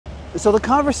So the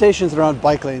conversations around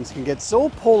bike lanes can get so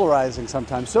polarizing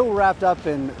sometimes, so wrapped up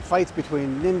in fights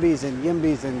between NIMBYs and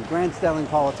YIMBYs and grandstanding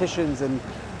politicians and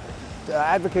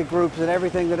advocate groups and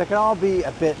everything, that it can all be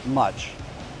a bit much.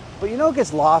 But you know what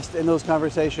gets lost in those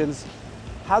conversations?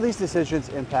 How these decisions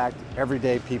impact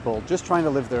everyday people just trying to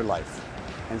live their life.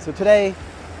 And so today,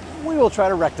 we will try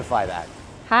to rectify that.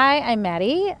 Hi, I'm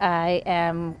Maddie. I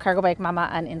am Cargo Bike Mama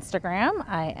on Instagram.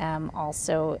 I am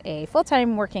also a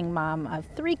full-time working mom of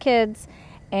 3 kids,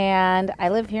 and I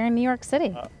live here in New York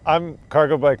City. I'm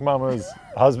Cargo Bike Mama's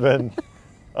husband.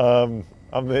 I'm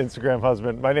the Instagram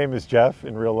husband. My name is Jeff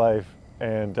in real life,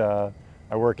 and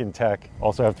I work in tech.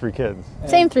 Also have 3 kids.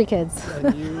 Same 3 kids.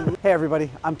 Hey everybody,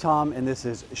 I'm Tom, and this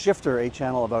is Shifter, a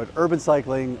channel about urban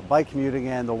cycling, bike commuting,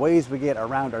 and the ways we get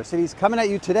around our cities. Coming at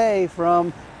you today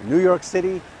from New York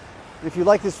City. If you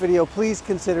like this video, please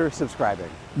consider subscribing.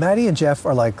 Maddie and Jeff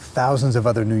are like thousands of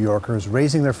other New Yorkers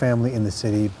raising their family in the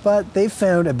city, but they've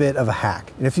found a bit of a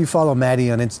hack. And if you follow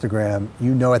Maddie on Instagram,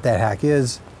 you know what that hack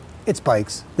is. It's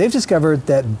bikes. They've discovered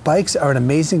that bikes are an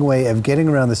amazing way of getting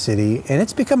around the city, and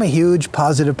it's become a huge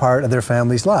positive part of their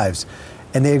family's lives.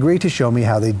 And they agreed to show me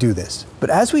how they do this. But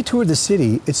as we toured the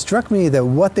city, it struck me that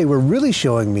what they were really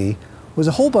showing me was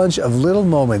a whole bunch of little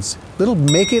moments, little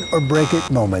make it or break it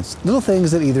moments, little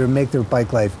things that either make their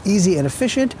bike life easy and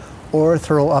efficient or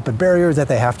throw up a barrier that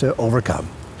they have to overcome.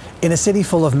 In a city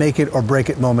full of make it or break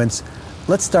it moments,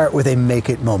 let's start with a make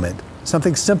it moment.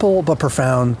 Something simple but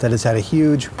profound that has had a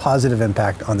huge positive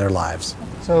impact on their lives.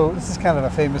 So this is kind of a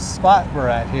famous spot we're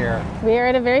at here. We are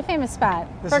at a very famous spot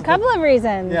for a couple of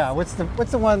reasons. Yeah, what's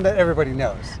the one that everybody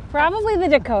knows? Probably the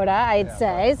Dakota, I'd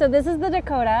say. So this is the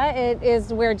Dakota. It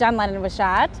is where John Lennon was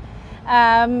shot.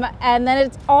 And then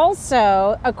it's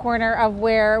also a corner of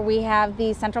where we have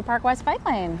the Central Park West bike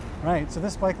lane. Right, so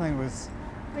this bike lane was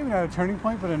maybe not a turning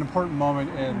point, but an important moment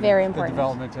in Very the important.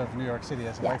 development of New York City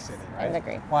as a bike Yes, city, I right? would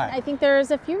agree. Why? I think there's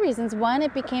a few reasons. One,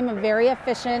 it became a very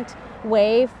efficient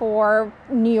way for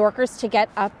New Yorkers to get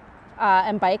up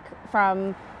and bike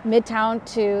from Midtown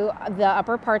to the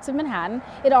upper parts of Manhattan.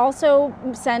 It also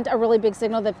sent a really big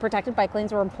signal that protected bike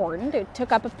lanes were important. It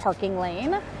took up a parking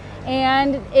lane.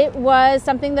 And it was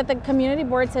something that the community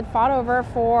boards had fought over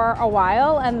for a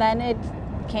while, and then it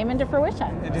came into fruition.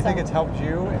 And do you think it's helped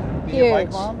you be Huge. a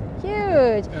bike mom?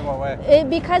 Huge. In what way?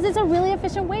 Because it's a really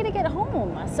efficient way to get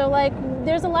home. So like,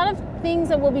 there's a lot of things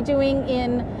that we'll be doing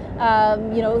in,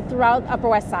 throughout Upper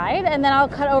West Side, and then I'll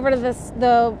cut over to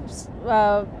the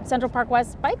Central Park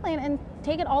West bike lane and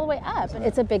take it all the way up.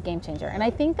 It's a big game changer. And I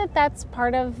think that that's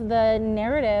part of the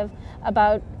narrative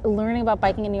about learning about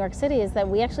biking in New York City, is that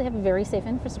we actually have a very safe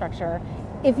infrastructure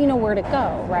if you know where to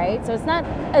go, right? So it's not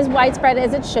as widespread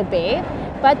as it should be,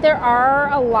 but there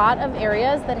are a lot of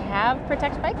areas that have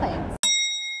protected bike lanes.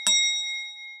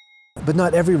 But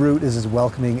not every route is as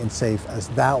welcoming and safe as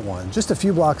that one. Just a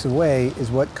few blocks away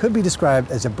is what could be described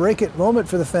as a break it moment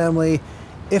for the family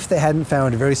if they hadn't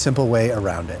found a very simple way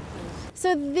around it.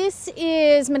 So this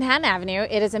is Manhattan Avenue.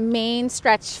 It is a main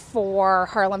stretch for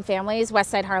Harlem families,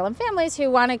 West Side Harlem families, who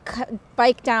want to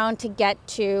bike down to get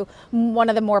to one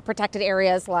of the more protected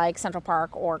areas like Central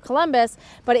Park or Columbus,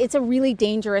 but it's a really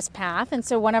dangerous path. And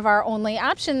so one of our only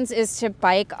options is to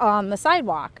bike on the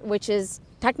sidewalk, which is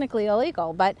technically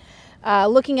illegal. But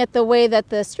looking at the way that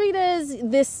the street is,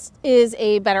 this is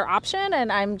a better option,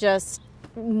 and I'm just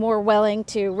more willing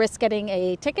to risk getting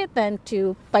a ticket than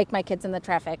to bike my kids in the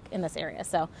traffic in this area.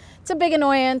 So it's a big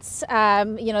annoyance.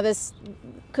 This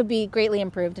could be greatly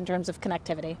improved in terms of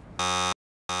connectivity.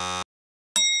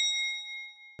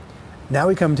 Now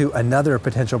we come to another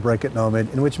potential break it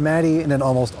moment in which Maddie, in an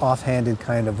almost offhanded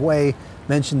kind of way,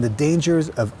 mentioned the dangers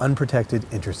of unprotected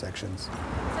intersections.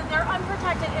 So they're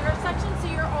unprotected intersections,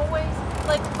 so you're always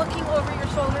like looking over your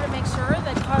shoulder to make sure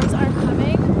that cars aren't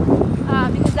coming,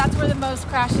 because that's where the most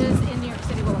crashes in New York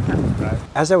City will occur. Right.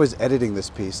 As I was editing this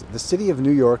piece, the city of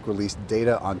New York released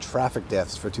data on traffic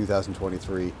deaths for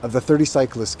 2023. Of the 30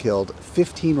 cyclists killed,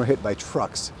 15 were hit by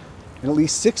trucks, and at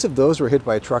least 6 of those were hit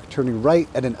by a truck turning right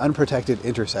at an unprotected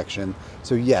intersection.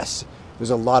 So yes,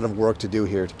 there's a lot of work to do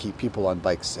here to keep people on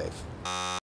bikes safe.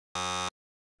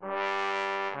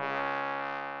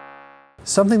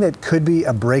 Something that could be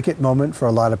a break it moment for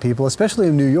a lot of people, especially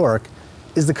in New York,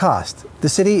 is the cost. The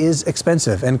city is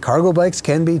expensive, and cargo bikes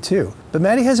can be too. But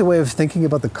Maddie has a way of thinking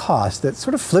about the cost that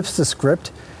sort of flips the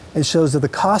script and shows that the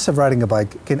cost of riding a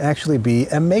bike can actually be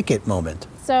a make it moment.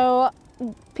 So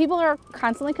people are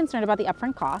constantly concerned about the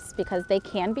upfront costs because they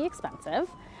can be expensive.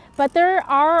 But there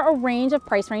are a range of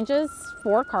price ranges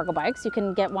for cargo bikes. You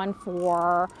can get one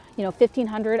for,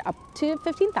 $1,500 up to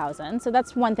 $15,000. So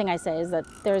that's one thing I say, is that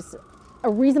there's a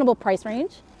reasonable price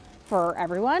range for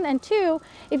everyone. And two,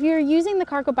 if you're using the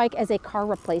cargo bike as a car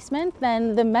replacement,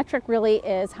 then the metric really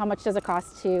is how much does it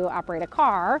cost to operate a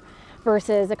car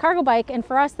versus a cargo bike. And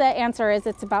for us, the answer is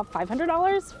it's about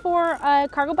 $500 for a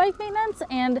cargo bike maintenance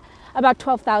and about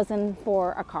 $12,000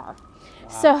 for a car.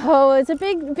 Wow. So it's a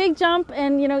big jump.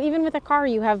 And even with a car,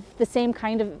 you have the same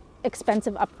kind of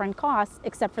expensive upfront costs,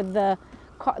 except for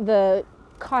the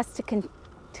cost to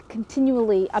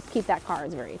continually upkeep that car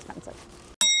is very expensive.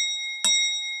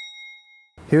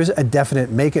 Here's a definite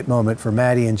make it moment for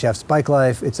Maddie and Jeff's bike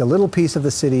life. It's a little piece of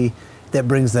the city that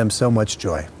brings them so much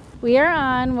joy. We are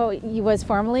on what was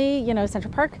formerly,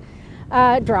 Central Park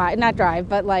not drive,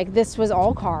 but like this was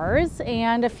all cars.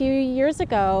 And a few years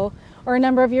ago, or a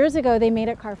number of years ago, they made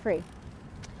it car free.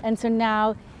 And so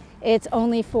now it's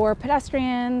only for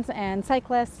pedestrians and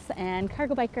cyclists and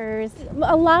cargo bikers.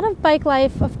 A lot of bike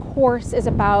life, of course, is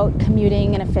about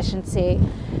commuting and efficiency,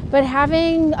 but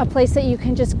having a place that you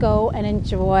can just go and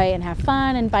enjoy and have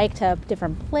fun and bike to a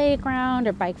different playground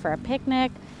or bike for a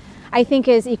picnic, I think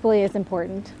is equally as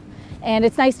important. And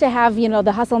it's nice to have,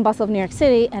 the hustle and bustle of New York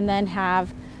City and then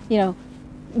have,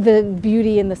 the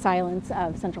beauty and the silence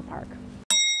of Central Park.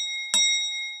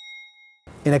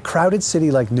 In a crowded city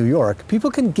like New York,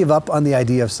 people can give up on the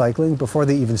idea of cycling before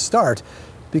they even start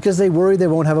because they worry they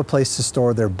won't have a place to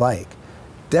store their bike.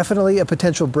 Definitely a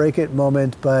potential break-it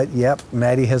moment, but yep,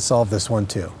 Maddie has solved this one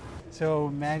too. So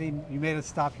Maddie, you made a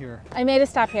stop here. I made a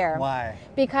stop here. Why?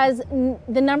 Because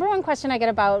the number one question I get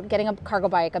about getting a cargo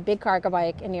bike, a big cargo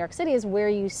bike in New York City, is where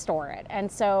you store it.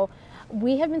 And so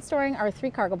we have been storing our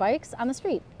 3 cargo bikes on the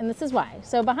street, and this is why.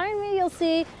 So behind me, you'll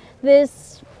see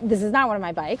this is not one of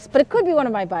my bikes, but it could be one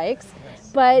of my bikes.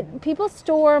 Yes. But people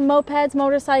store mopeds,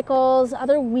 motorcycles,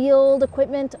 other wheeled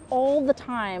equipment all the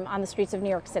time on the streets of New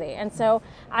York City. And so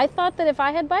I thought that if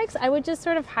I had bikes, I would just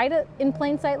sort of hide it in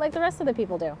plain sight like the rest of the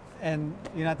people do. And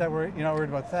you're not worried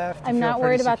about theft? I'm not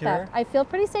worried about theft. I feel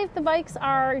pretty safe. The bikes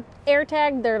are air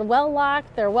tagged, they're well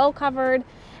locked, they're well covered.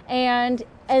 And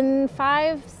in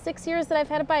 5-6 years that I've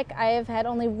had a bike, I have had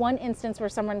only one instance where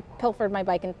someone pilfered my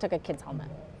bike and took a kid's helmet.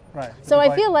 Right. So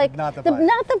I feel like not the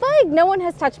bike. No one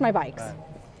has touched my bikes. Right.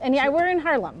 And yeah, we're in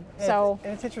Harlem. So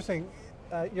and it's interesting.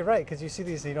 You're right, because you see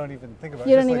these and you don't even think about it.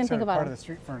 You don't even think about it. Part of the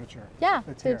street furniture. Yeah,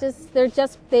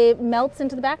 they melts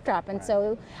into the backdrop. And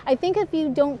so I think if you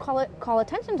don't call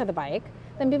attention to the bike,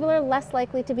 then people are less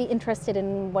likely to be interested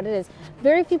in what it is.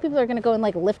 Very few people are going to go and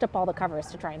lift up all the covers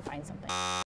to try and find something.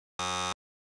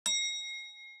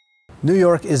 New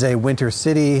York is a winter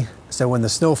city, so when the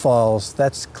snow falls,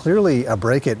 that's clearly a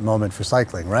break-it moment for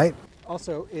cycling, right?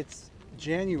 Also, it's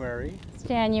January. It's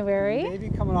January. Maybe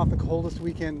coming off the coldest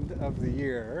weekend of the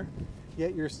year,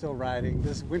 yet you're still riding.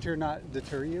 Does winter not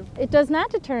deter you? It does not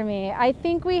deter me. I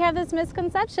think we have this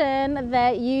misconception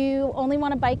that you only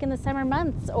want to bike in the summer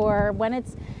months or when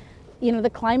it's,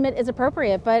 the climate is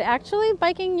appropriate. But actually,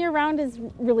 biking year-round is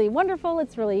really wonderful.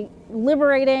 It's really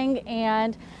liberating,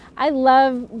 and I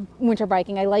love winter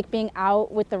biking. I like being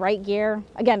out with the right gear.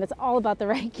 Again, it's all about the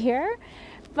right gear.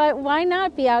 But why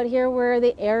not be out here where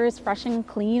the air is fresh and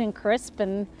clean and crisp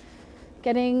and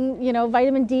getting,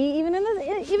 vitamin D even in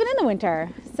the winter.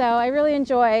 So I really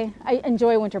enjoy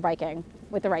winter biking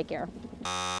with the right gear.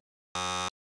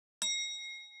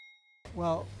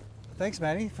 Well, thanks,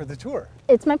 Maddie, for the tour.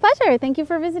 It's my pleasure. Thank you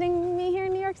for visiting me here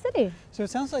in New York City. So it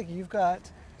sounds like you've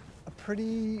got a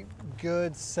pretty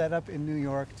good setup in New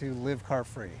York to live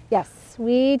car-free. Yes,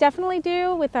 we definitely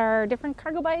do with our different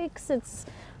cargo bikes. It's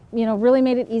really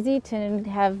made it easy to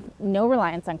have no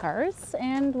reliance on cars,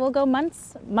 and we'll go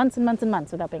months and months and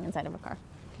months without being inside of a car.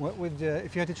 What would,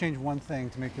 if you had to change one thing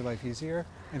to make your life easier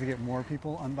and to get more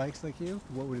people on bikes like you,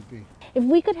 what would it be? If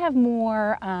we could have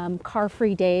more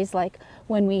car-free days, like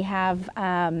when we have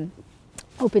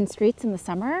open streets in the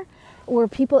summer, where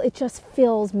it just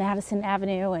fills Madison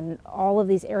Avenue and all of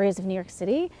these areas of New York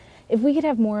City. If we could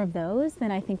have more of those,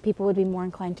 then I think people would be more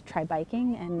inclined to try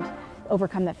biking and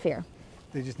overcome that fear.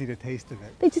 They just need a taste of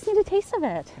it. They just need a taste of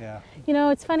it. Yeah.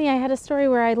 It's funny, I had a story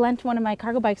where I lent one of my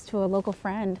cargo bikes to a local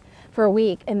friend for a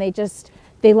week, and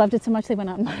they loved it so much they went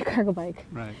out and bought a cargo bike.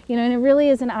 Right. And it really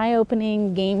is an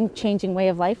eye-opening, game-changing way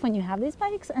of life when you have these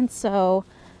bikes. And so,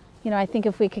 I think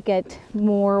if we could get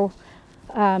more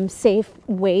safe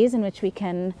ways in which we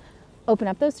can open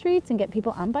up those streets and get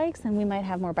people on bikes, then we might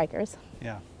have more bikers.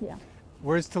 Yeah. Yeah.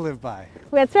 Words to live by.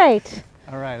 That's right.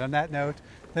 All right, on that note,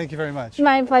 thank you very much.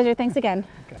 My pleasure. Thanks again.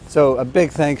 Okay. So a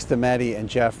big thanks to Maddie and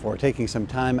Jeff for taking some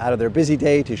time out of their busy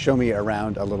day to show me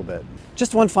around a little bit.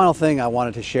 Just one final thing I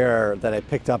wanted to share that I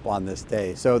picked up on this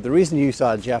day. So the reason you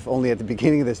saw Jeff only at the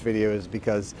beginning of this video is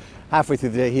because halfway through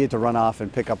the day he had to run off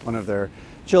and pick up one of their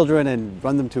children and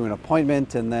run them to an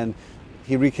appointment. And then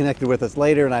he reconnected with us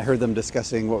later, and I heard them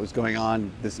discussing what was going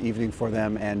on this evening for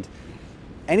them. And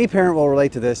any parent will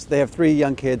relate to this. They have 3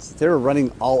 young kids. They were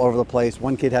running all over the place.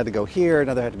 One kid had to go here,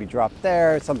 another had to be dropped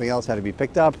there, something else had to be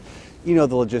picked up. You know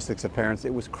the logistics of parents.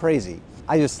 It was crazy.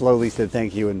 I just slowly said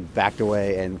thank you and backed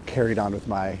away and carried on with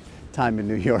my time in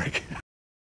New York.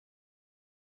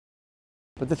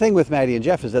 But the thing with Maddie and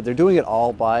Jeff is that they're doing it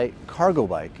all by cargo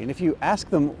bike. And if you ask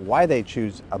them why they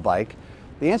choose a bike,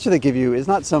 the answer they give you is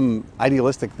not some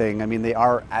idealistic thing. I mean, they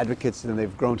are advocates and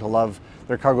they've grown to love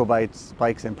their cargo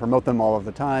bikes and promote them all of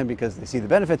the time because they see the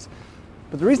benefits.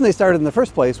 But the reason they started in the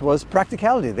first place was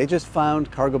practicality. They just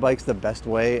found cargo bikes the best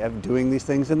way of doing these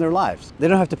things in their lives. They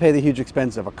don't have to pay the huge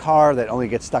expense of a car that only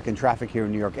gets stuck in traffic here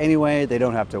in New York anyway. They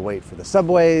don't have to wait for the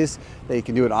subways. They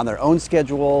can do it on their own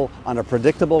schedule, on a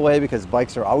predictable way, because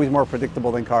bikes are always more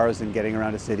predictable than cars in getting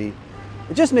around a city.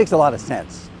 It just makes a lot of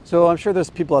sense. So I'm sure there's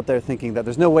people out there thinking that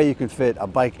there's no way you can fit a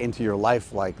bike into your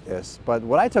life like this. But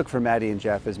what I took from Maddie and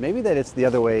Jeff is maybe that it's the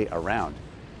other way around.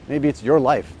 Maybe it's your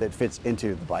life that fits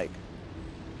into the bike.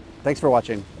 Thanks for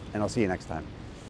watching, and I'll see you next time.